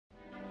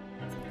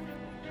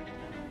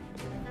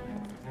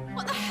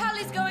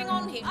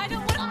me! I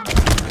don't want...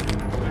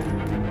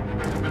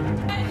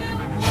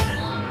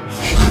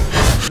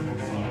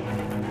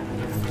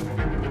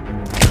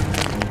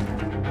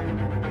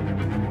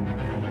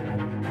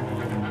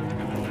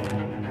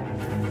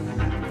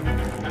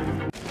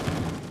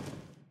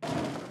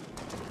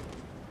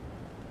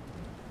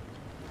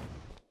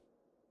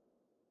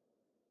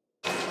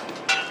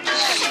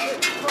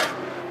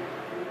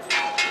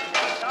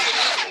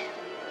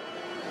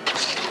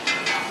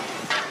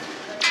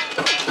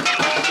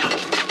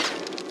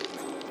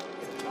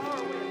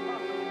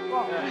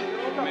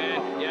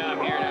 Man, yeah,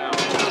 I'm here now.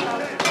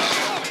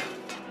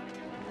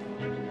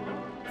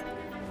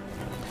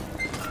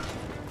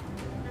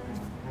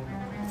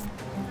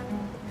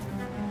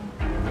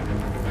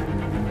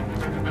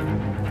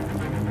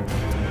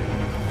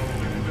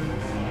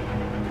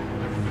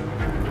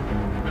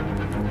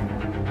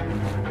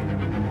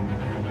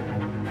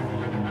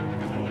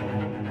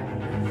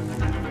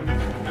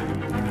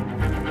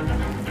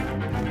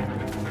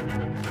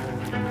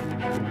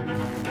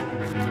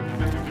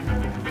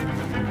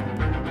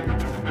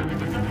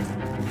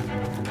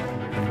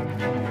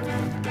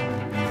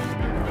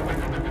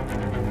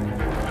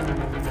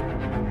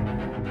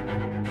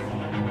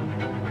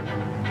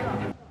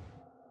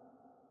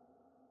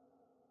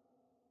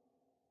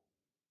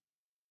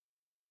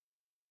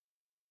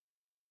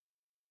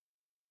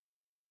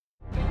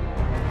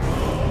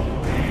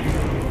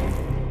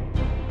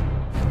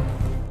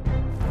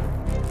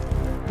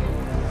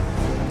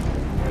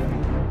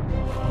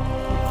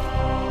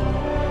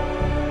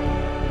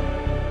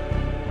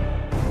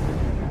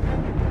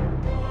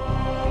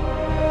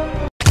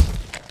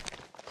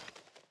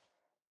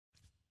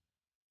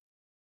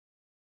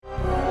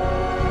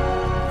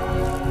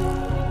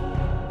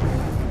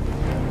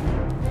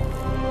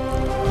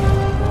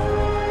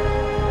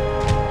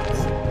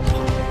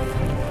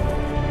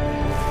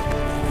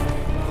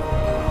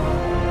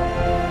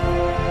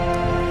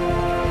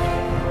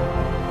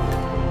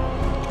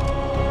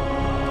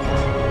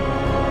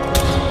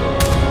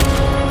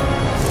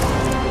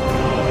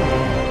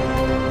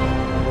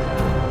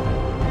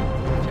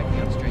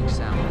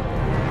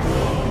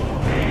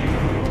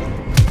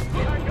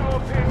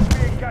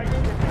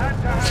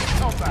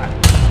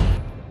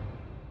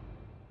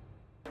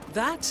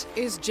 That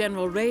is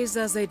General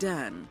Reza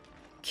Zaidan,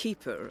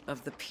 Keeper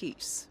of the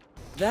Peace.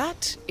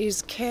 That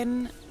is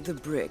Ken the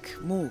Brick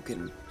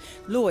Morgan,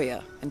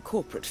 lawyer and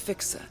corporate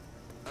fixer.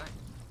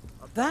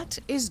 That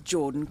is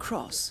Jordan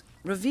Cross,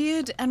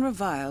 revered and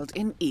reviled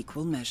in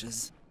equal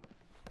measures.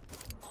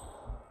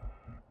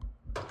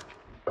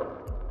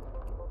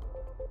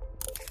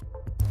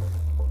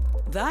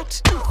 That...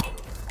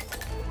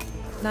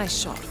 Nice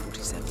shot,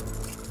 47.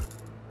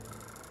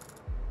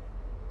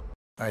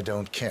 I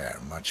don't care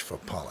much for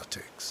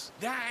politics.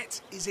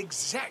 That is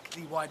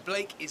exactly why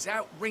Blake is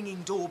out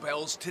ringing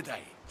doorbells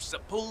today. To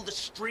pull the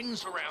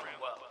strings around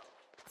the world.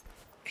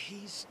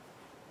 He's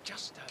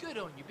just a... Good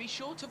on you, be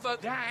sure to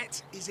vote.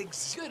 That is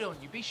good on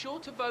you, be sure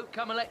to vote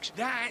come election.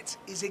 That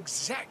is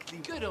exactly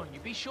good on you,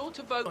 be sure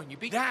to vote on you,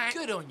 be that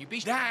good on you, be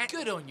that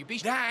good on you, be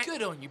that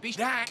good on you, be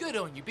that good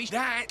on you, be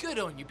that good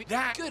on you, be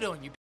that good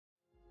on you.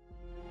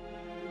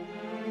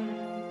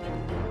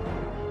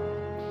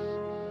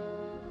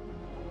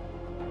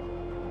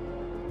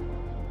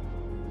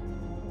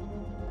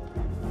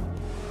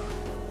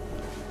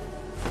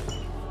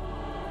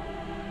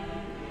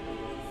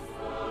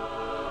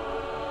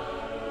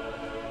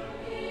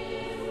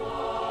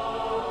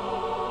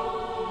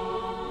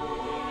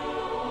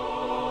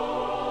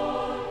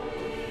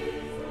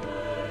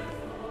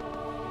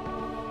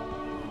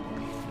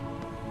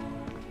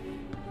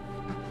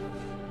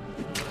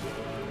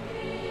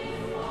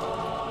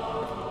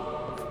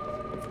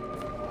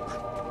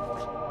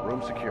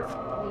 Room secure.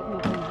 Leave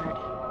me be, Hurt.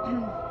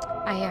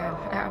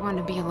 I want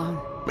to be alone.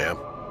 Ma'am?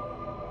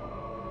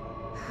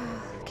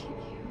 Look at you.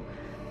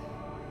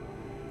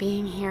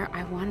 Being here,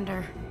 I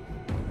wonder.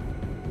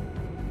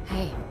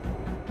 Hey,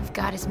 if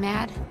God is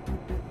mad,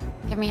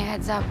 give me a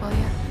heads up, will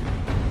you?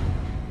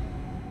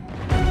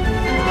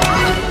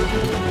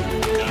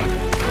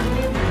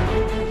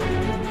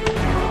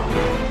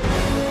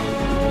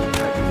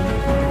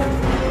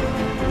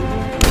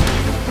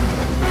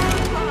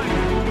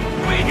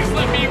 Please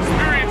let me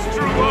experience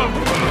true love!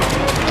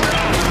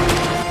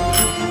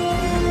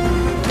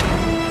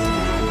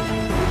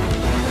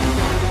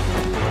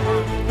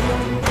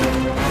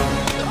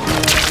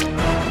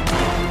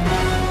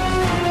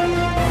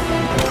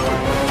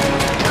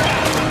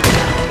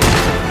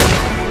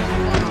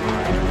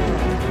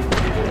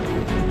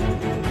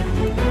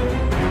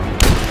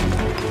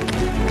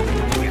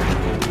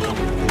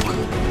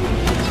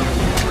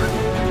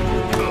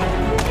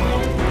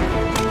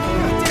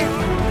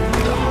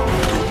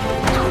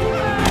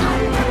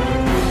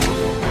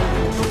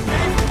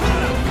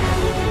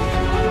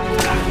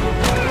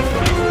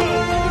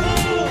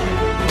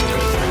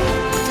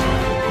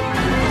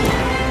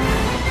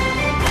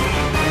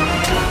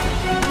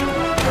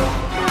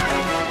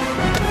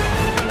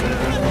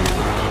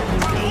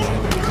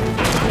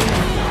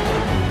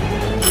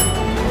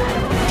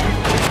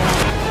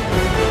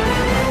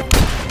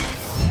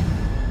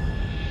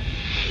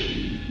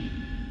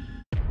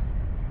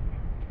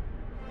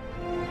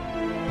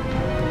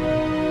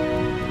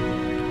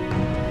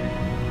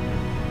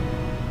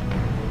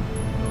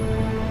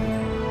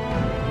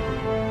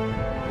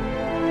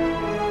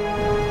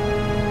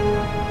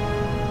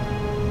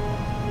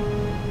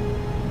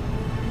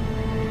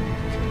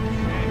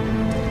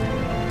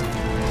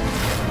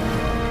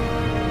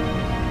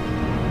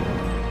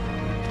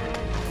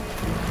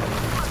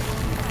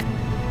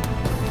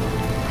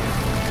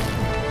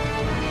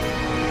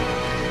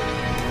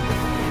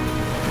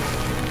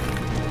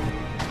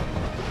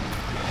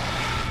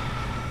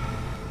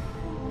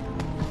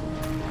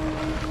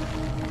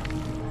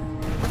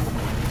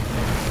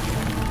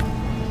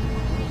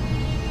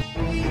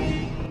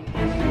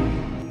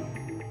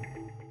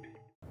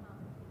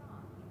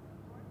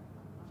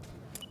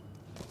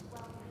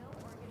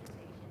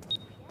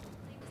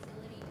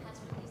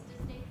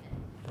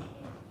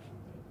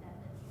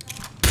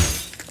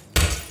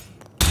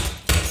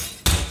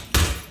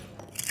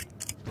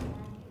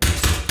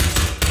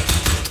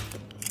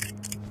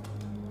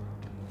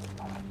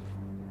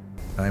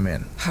 I'm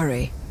in.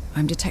 Hurry.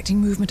 I'm detecting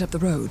movement up the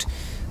road.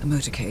 A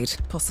motorcade,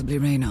 possibly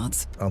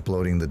Reynard's.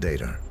 Uploading the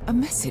data. A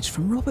message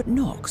from Robert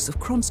Knox of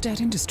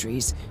Kronstadt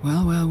Industries.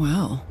 Well, well,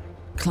 well.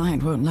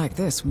 Client won't like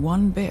this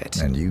one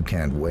bit. And you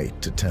can't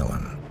wait to tell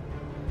him.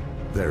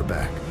 They're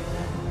back.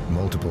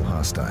 Multiple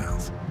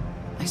hostiles.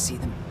 I see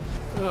them.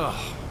 Ugh,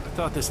 I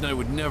thought this night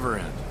would never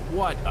end.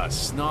 What a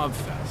snob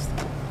fest.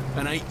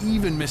 And I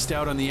even missed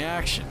out on the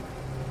action.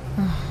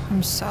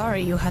 I'm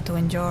sorry you had to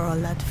endure all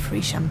that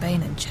free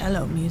champagne and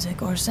cello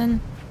music,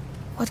 Orson.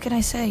 What can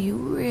I say? You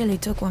really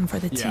took one for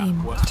the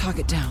team. Well,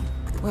 Target down.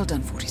 Well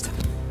done, 47.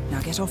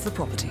 Now get off the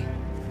property.